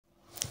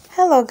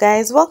Hello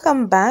guys,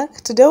 welcome back.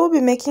 Today we'll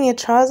be making a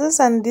trousers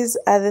and these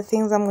are the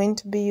things I'm going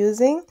to be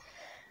using.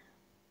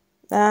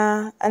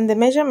 And the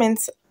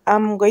measurements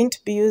I'm going to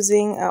be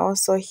using are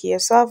also here.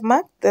 So I've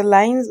marked the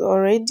lines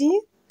already,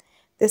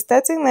 the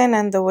starting line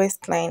and the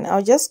waistline.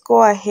 I'll just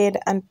go ahead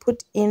and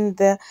put in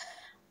the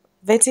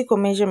vertical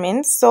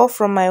measurements. So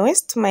from my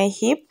waist to my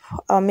hip,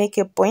 I'll make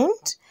a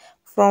point.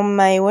 From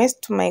my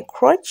waist to my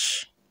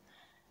crotch,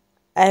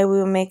 I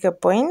will make a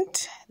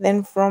point.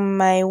 Then from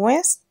my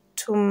waist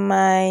to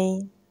my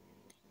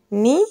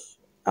knee,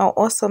 I'll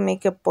also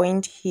make a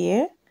point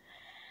here.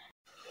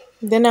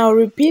 Then I'll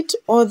repeat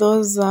all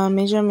those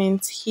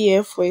measurements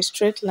here for a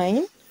straight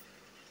line,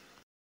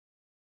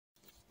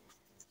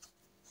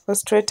 for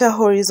straighter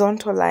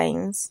horizontal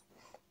lines.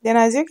 Then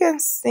as you can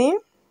see,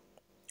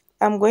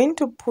 I'm going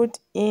to put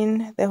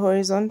in the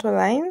horizontal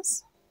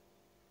lines.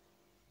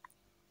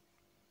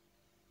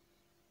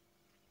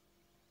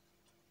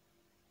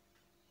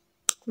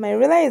 My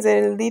ruler is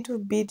a little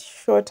bit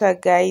shorter,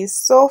 guys,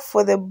 so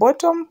for the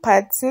bottom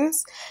part,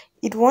 since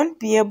it won't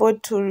be able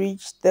to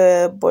reach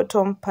the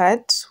bottom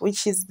part,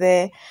 which is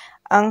the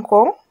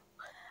ankle,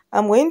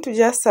 I'm going to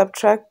just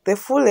subtract the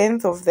full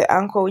length of the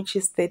ankle, which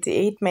is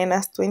 38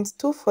 minus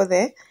 22 for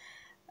the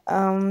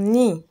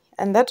knee,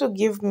 and that will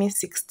give me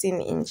 16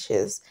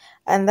 inches,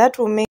 and that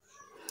will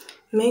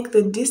make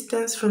the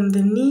distance from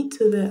the knee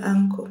to the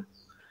ankle.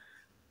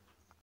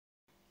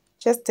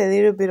 Just a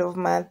little bit of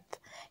math.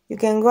 You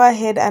can go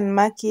ahead and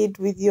mark it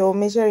with your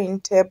measuring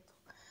tape.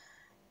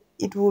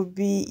 It will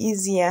be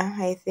easier,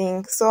 I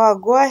think. So I'll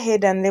go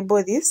ahead and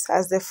label this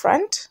as the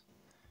front.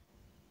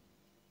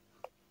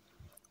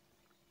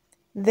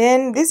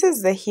 Then this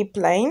is the hip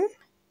line.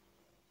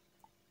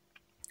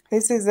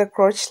 This is the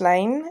crotch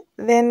line.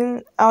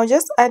 Then I'll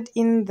just add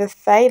in the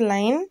thigh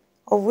line,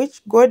 of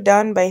which go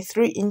down by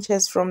 3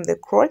 inches from the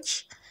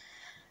crotch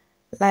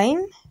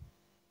line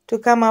to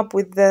come up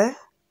with the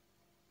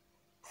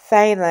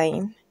thigh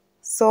line.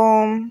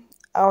 So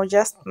I'll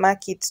just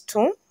mark it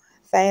to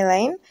thigh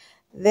line.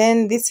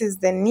 Then this is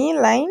the knee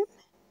line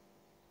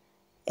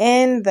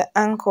and the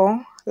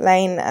ankle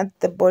line at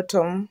the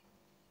bottom.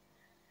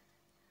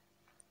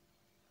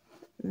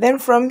 Then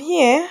from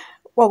here,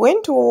 we're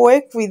going to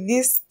work with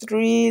these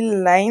 3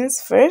 lines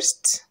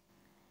first.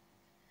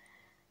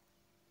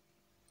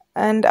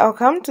 And I'll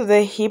come to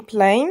the hip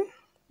line.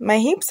 My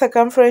hip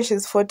circumference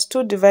is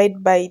 42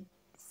 divided by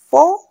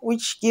 4,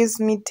 which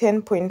gives me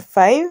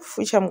 10.5,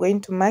 which I'm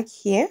going to mark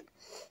here.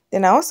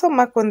 Then I also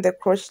mark on the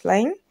crotch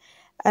line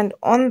and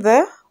on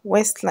the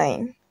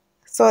waistline.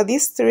 So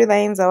these 3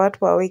 lines are what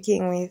we're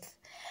working with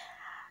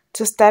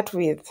to start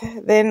with.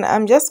 Then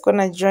I'm just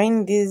gonna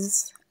join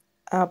these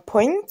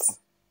points.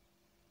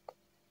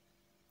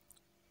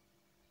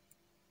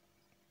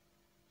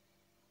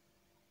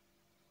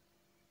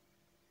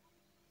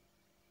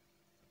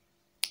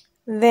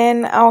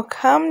 Then I'll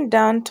come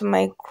down to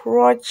my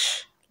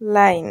crotch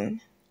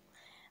line.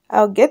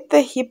 I'll get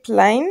the hip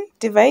line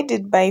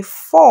divided by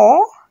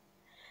 4.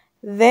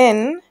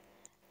 Then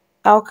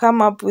I'll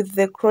come up with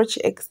the crotch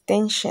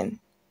extension.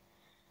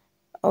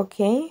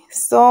 Okay,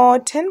 so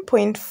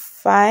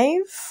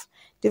 10.5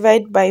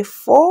 divided by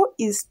 4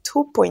 is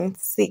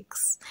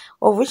 2.6,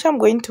 of which I'm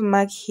going to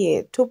mark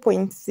here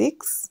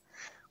 2.6,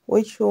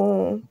 which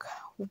will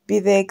be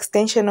the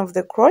extension of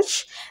the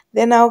crotch.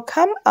 Then I'll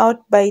come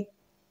out by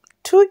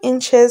 2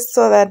 inches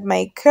so that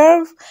my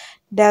curve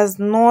does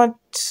not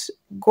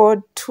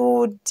go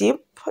too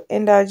deep,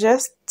 and I'll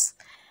just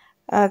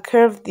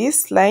curve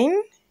this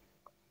line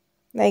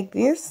like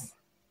this.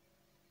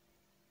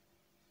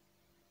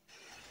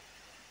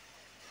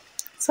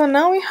 So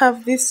now we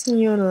have this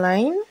new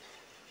line,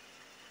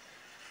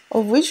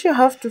 of which you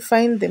have to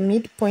find the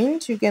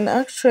midpoint. You can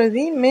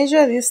actually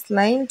measure this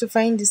line to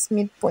find this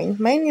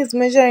midpoint. Mine is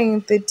measuring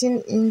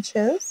 13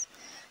 inches.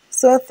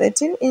 So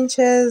 13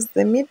 inches,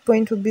 the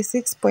midpoint will be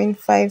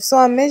 6.5. So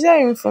I'm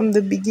measuring from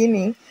the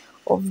beginning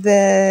of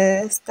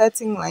the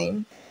starting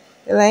line,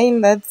 the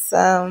line that's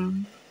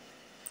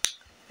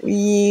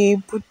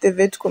we put the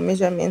vertical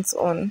measurements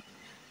on.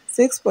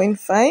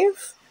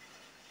 6.5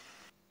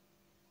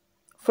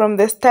 from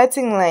the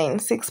starting line,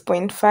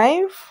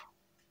 6.5,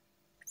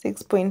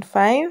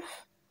 6.5.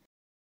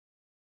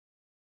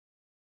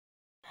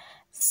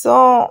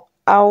 So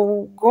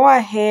I'll go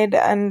ahead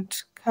and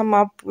come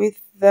up with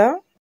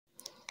the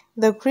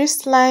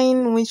crease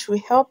line, which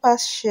will help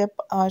us shape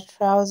our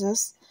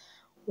trousers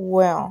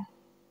well.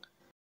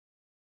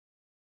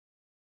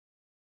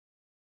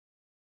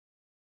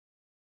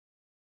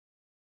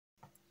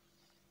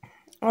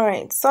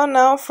 Alright, so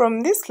now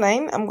from this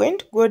line, I'm going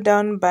to go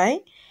down by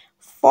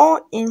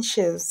 4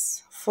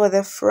 inches for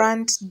the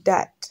front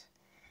dart.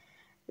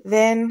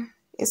 Then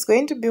it's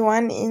going to be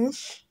 1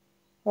 inch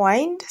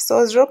wide,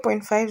 so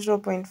 0.5,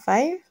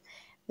 0.5.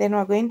 Then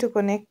we're going to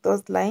connect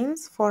those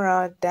lines for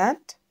our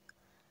dart.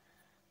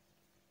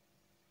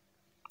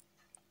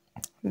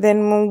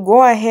 Then we'll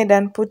go ahead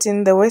and put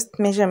in the waist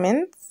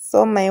measurements.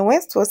 So my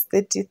waist was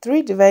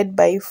 33 divided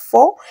by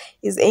 4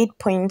 is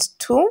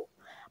 8.2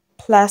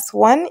 plus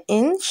 1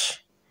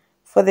 inch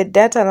for the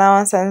dart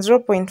allowance and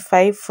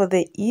 0.5 for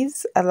the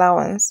ease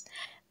allowance.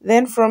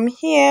 Then from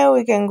here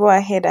we can go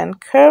ahead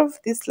and curve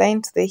this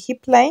line to the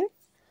hip line.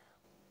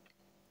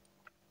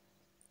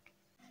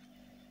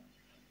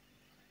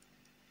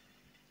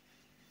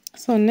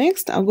 So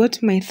next I'll go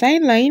to my thigh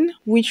line,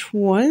 which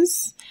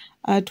was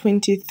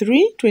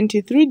 23.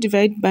 23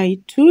 divided by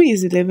 2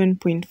 is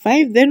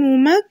 11.5. Then we'll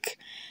mark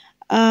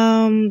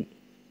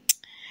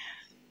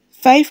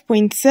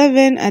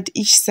 5.7 at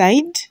each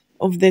side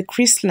of the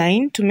crease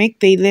line to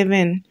make the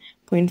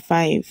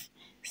 11.5.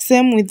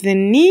 Same with the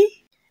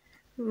knee.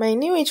 My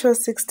knee, which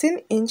was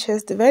 16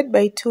 inches, divided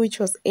by 2, which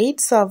was 8.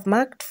 So I've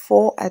marked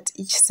 4 at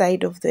each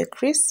side of the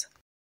crease.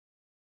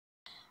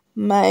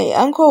 My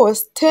ankle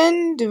was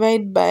 10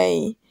 divided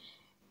by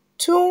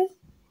 2,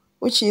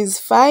 which is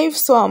 5.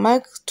 So I'll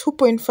mark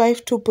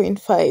 2.5,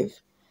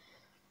 2.5.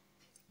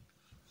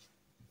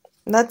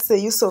 That's the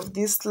use of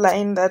this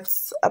line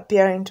that's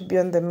appearing to be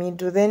on the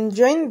middle. Then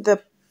join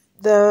the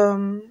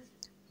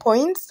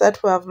points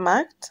that we have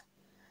marked.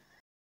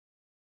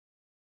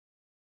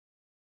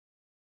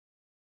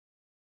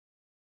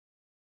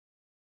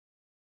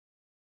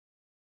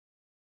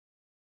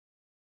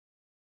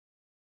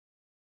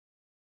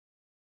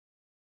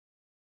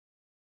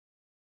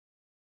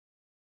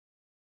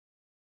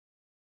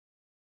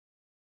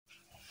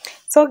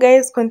 So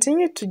guys,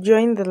 continue to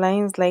join the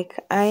lines like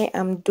I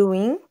am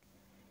doing.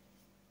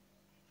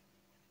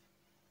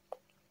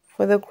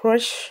 For the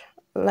crotch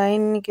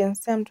line, you can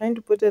see I'm trying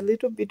to put a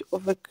little bit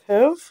of a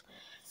curve.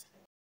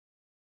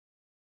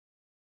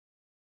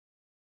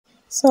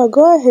 So I'll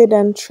go ahead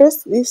and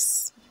trace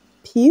this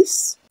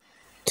piece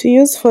to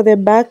use for the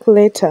back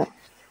later.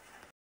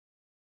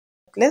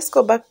 Let's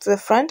go back to the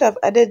front. I've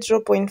added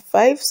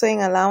 0.5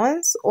 sewing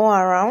allowance all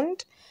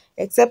around,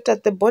 except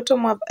at the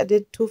bottom I've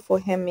added 2 for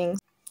hemming.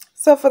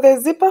 So for the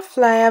zipper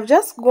fly, I've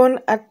just gone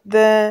at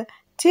the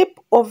tip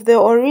of the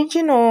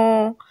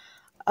original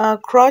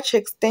crotch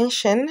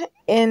extension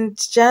and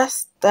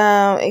just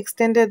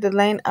extended the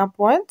line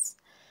upwards,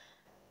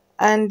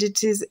 and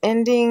it is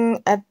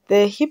ending at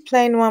the hip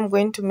line where I'm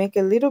going to make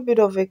a little bit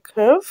of a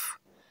curve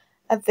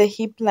at the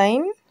hip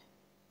line,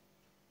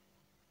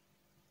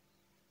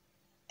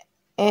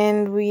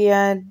 and we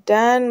are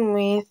done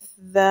with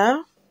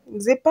the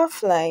zipper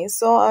fly.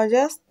 So I'll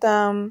just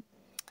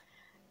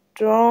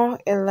draw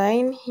a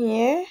line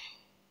here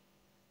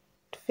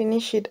to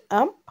finish it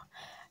up,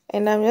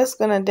 and I'm just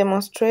gonna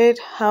demonstrate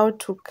how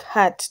to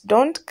cut.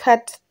 Don't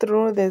cut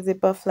through the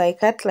zipper fly,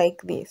 cut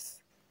like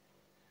this.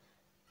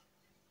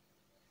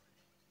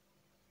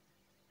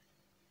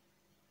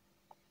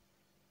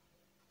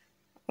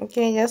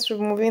 Okay, just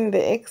removing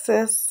the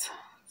excess,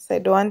 so I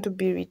don't want to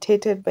be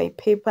irritated by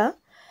paper.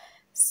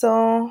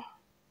 So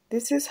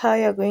this is how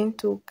you're going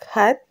to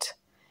cut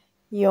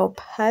your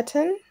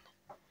pattern,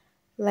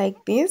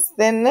 like this.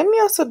 Then let me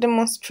also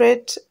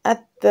demonstrate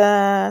at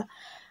the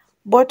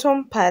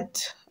bottom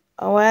part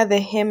where the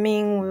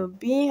hemming will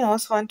be. I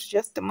also want to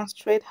just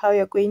demonstrate how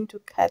you're going to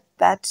cut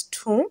that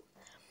too.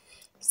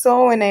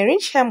 So when I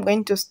reach here, I'm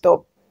going to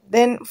stop.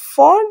 Then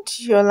fold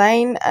your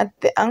line at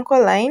the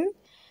ankle line,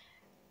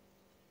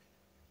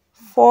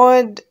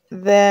 fold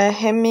the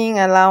hemming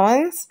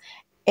allowance,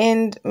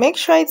 and make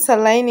sure it's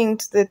aligning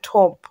to the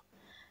top.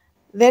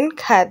 Then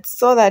cut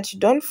so that you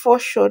don't fall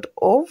short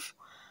of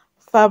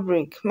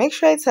fabric. Make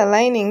sure it's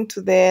aligning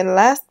to the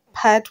last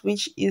part,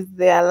 which is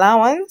the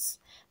allowance.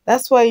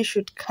 That's where you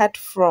should cut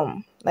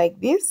from, like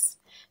this.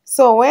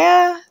 So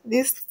where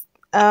this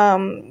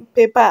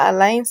paper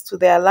aligns to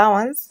the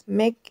allowance,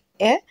 make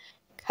a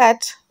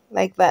cut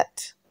like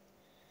that.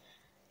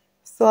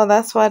 So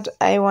that's what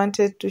I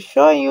wanted to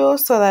show you,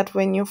 so that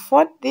when you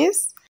fold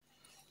this,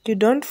 you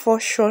don't fall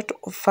short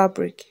of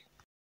fabric.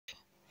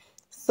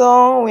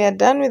 So we are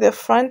done with the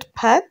front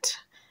part.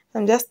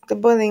 I'm just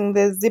doubling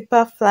the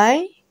zipper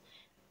fly,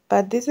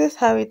 but this is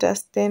how it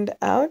has turned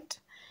out.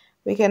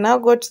 We can now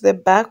go to the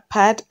back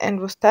part and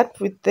we'll start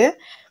with the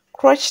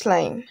crotch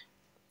line.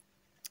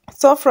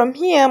 So from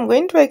here, I'm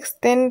going to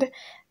extend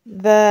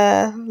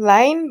the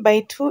line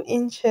by 2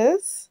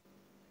 inches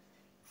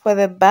for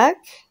the back.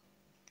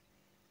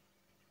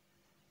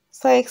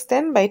 So I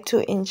extend by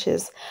 2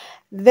 inches.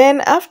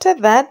 Then after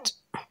that,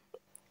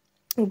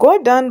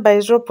 go down by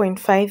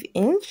 0.5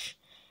 inch.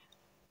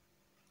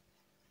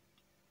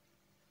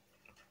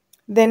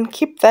 Then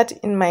keep that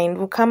in mind.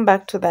 We'll come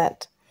back to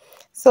that.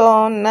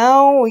 So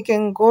now we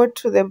can go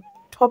to the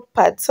top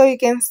part. So you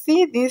can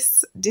see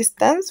this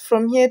distance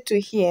from here to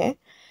here.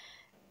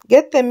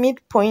 Get the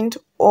midpoint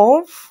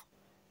of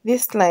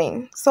this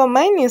line. So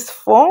mine is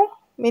 4,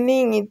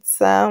 meaning it's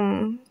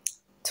 2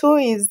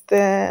 is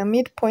the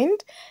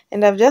midpoint,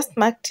 and I've just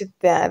marked it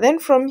there. Then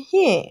from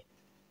here,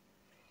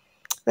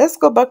 let's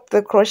go back to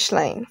the crotch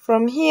line.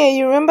 From here,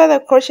 you remember the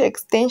crochet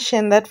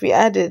extension that we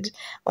added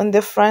on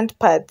the front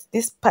part,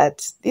 this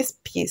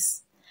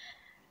piece.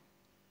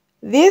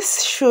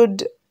 This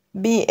should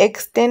be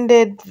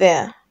extended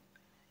there.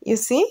 You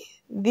see,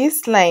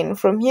 this line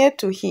from here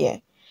to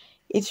here,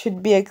 it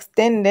should be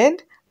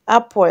extended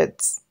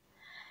upwards.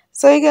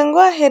 So you can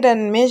go ahead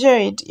and measure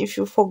it if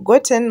you've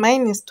forgotten.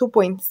 Mine is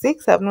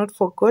 2.6. I've not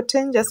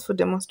forgotten, just for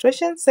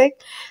demonstration's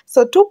sake.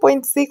 So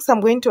 2.6, I'm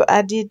going to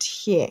add it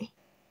here.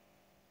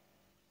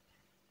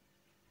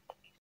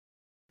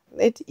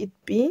 Let it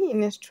be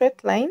in a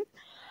straight line.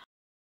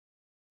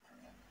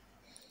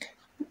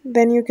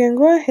 Then you can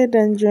go ahead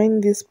and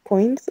join these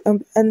points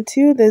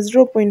until the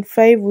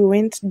 0.5 we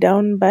went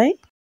down by.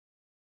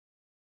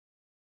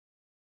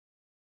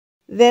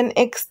 Then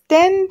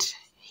extend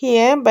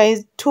here by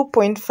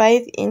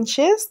 2.5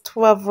 inches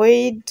to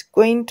avoid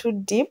going too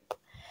deep.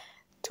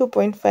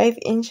 2.5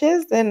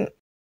 inches. Then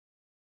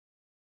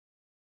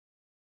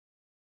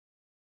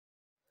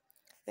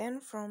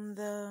from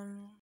the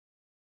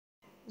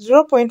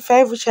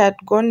 0.5 which I had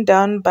gone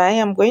down by,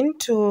 I'm going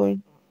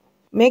to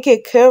make a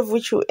curve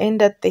which will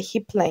end at the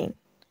hip line.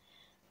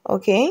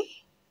 Okay,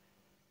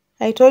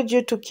 I told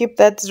you to keep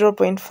that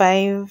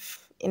 0.5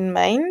 in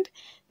mind,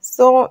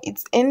 so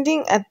it's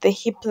ending at the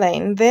hip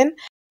line.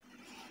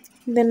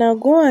 Then I'll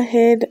go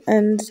ahead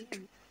and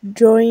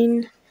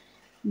join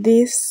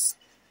this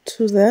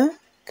to the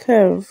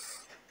curve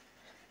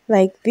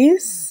like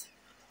this.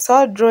 So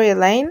I'll draw a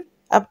line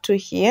up to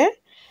here.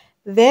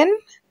 Then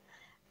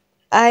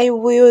I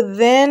will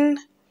then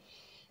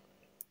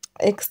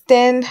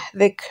extend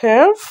the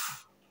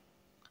curve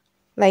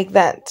like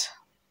that.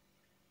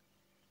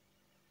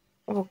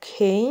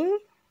 Okay,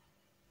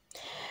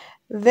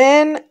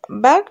 then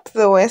back to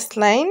the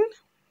waistline.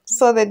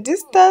 So the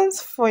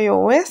distance for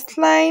your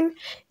waistline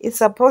is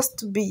supposed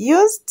to be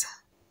used.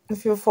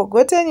 If you've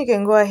forgotten, you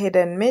can go ahead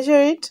and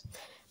measure it,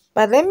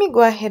 but let me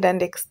go ahead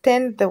and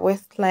extend the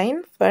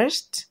waistline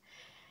first.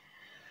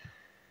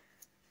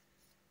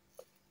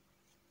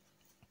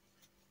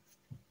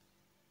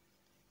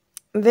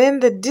 Then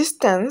the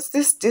distance,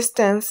 this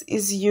distance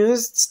is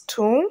used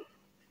to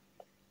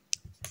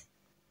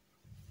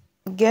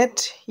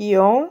get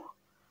your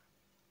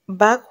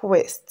back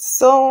waist.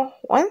 So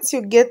once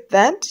you get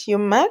that, you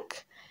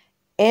mark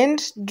and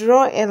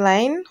draw a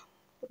line.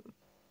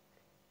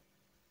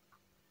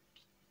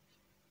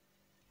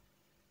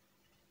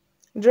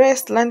 Draw a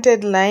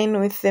slanted line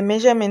with the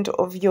measurement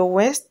of your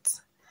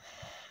waist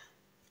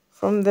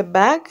from the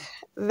back.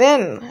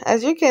 Then,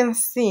 as you can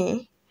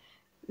see,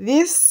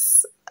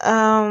 this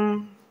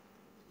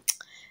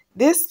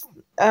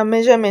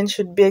measurement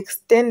should be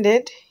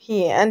extended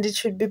here, and it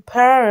should be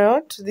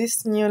parallel to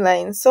this new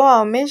line. So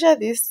I'll measure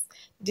this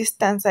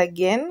distance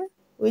again,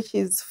 which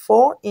is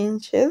 4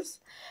 inches,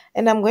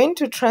 and I'm going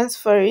to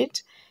transfer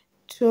it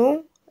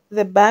to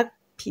the back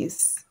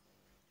piece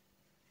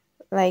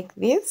like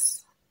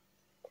this.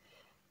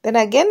 Then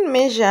again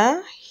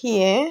measure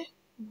here,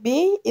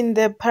 be in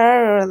the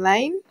parallel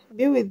line,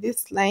 be with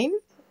this line.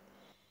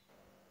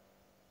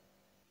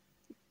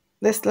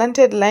 The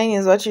slanted line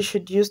is what you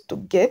should use to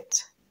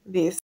get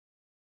this.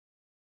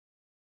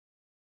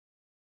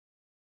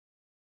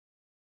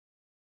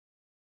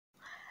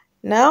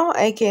 Now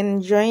I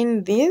can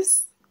join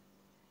these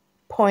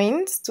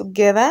points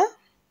together,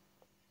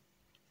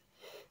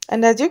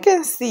 and as you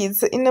can see,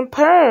 it's in a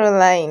parallel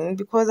line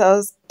because I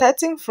was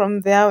starting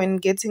from there when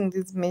getting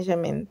these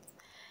measurements.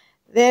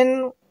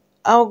 Then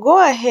I'll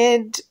go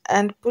ahead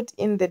and put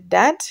in the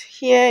dart.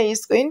 Here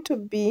is going to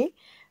be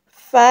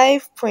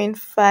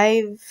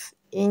 5.5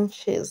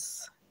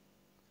 inches.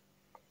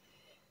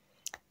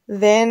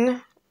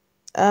 Then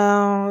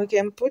we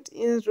can put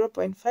in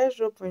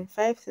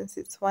 0.5 since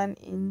it's 1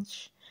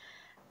 inch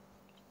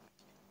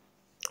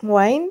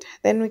wide.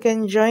 Then we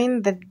can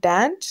join the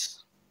dart.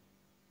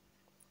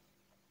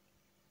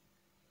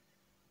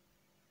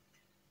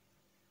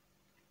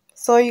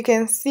 So you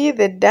can see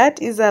the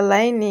dart is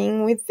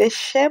aligning with the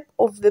shape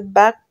of the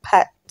back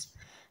part.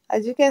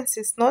 As you can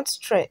see, it's not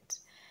straight.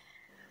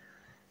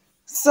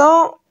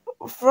 So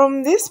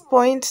from this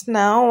point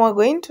now, we're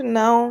going to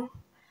now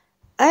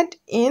add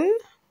in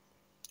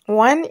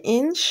 1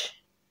 inch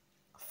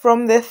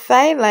from the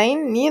thigh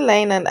line, knee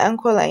line, and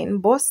ankle line,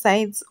 both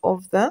sides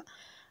of the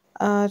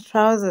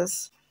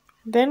trousers.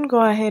 Then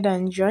go ahead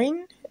and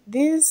join.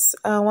 This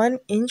 1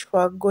 inch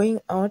we're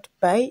going out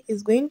by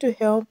is going to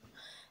help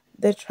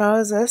the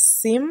trousers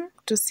seam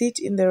to sit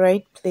in the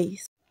right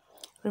place.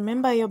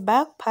 Remember, your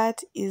back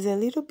part is a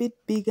little bit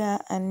bigger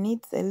and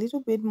needs a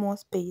little bit more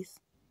space.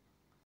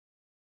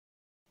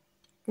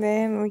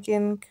 Then we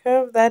can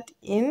curve that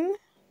in.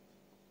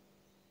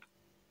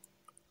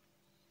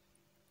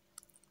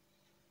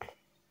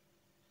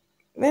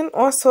 Then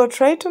also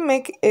try to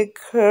make a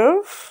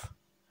curve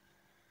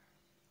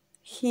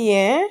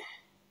here.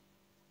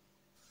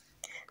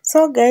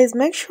 So guys,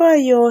 make sure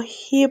your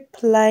hip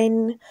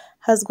line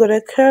has got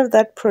a curve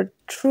that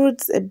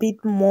protrudes a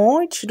bit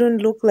more. It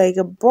shouldn't look like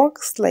a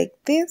box like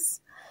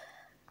this.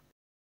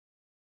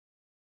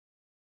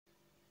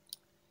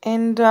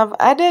 And I've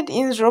added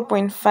in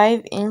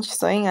 0.5 inch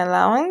sewing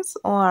allowance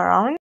all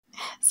around.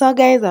 So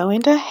guys, I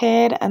went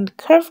ahead and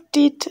curved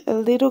it a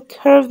little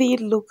curvy.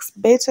 It looks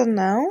better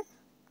now.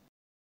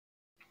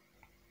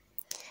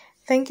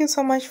 Thank you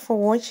so much for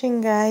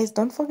watching, guys.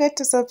 Don't forget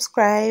to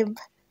subscribe.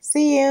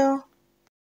 See you.